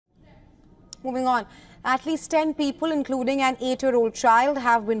Moving on, at least 10 people, including an 8-year-old child,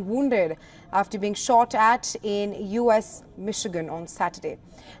 have been wounded after being shot at in U.S. Michigan on Saturday.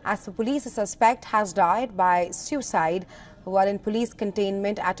 As for police, a suspect has died by suicide while in police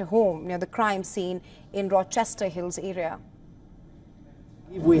containment at a home near the crime scene in Rochester Hills area.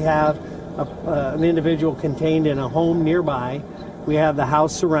 We have an individual contained in a home nearby. We have the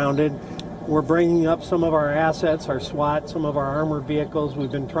house surrounded. We're bringing up some of our assets, our SWAT, some of our armored vehicles.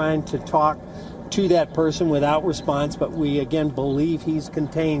 We've been trying to talk to that person without response, but we again believe he's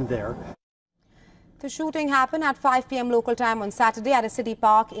contained there. The shooting happened at 5 p.m. local time on Saturday at a city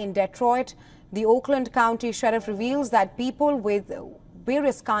park in Detroit. The Oakland County Sheriff reveals that people with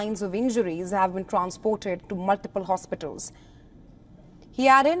various kinds of injuries have been transported to multiple hospitals. He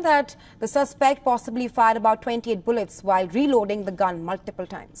added that the suspect possibly fired about 28 bullets while reloading the gun multiple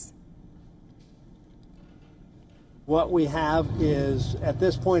times. What we have is, at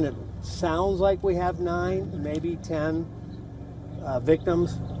this point, it sounds like we have 9, maybe 10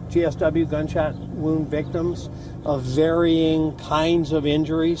 victims, GSW gunshot wound victims of varying kinds of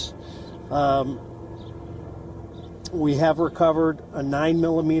injuries. We have recovered a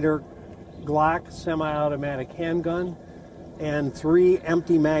 9mm Glock semi-automatic handgun and 3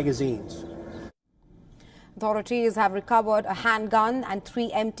 empty magazines. Authorities have recovered a handgun and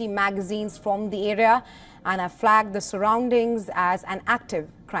 3 empty magazines from the area and have flagged the surroundings as an active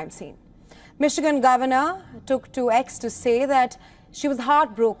crime scene. Michigan governor took to X to say that she was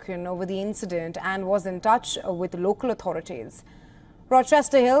heartbroken over the incident and was in touch with local authorities.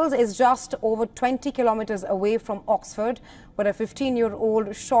 Rochester Hills is just over 20 kilometers away from Oxford, where a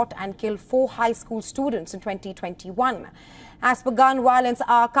 15-year-old shot and killed 4 high school students in 2021. As per Gun Violence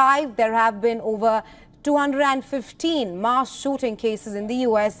Archive, there have been over 215 mass shooting cases in the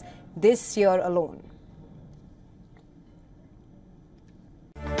U.S. this year alone.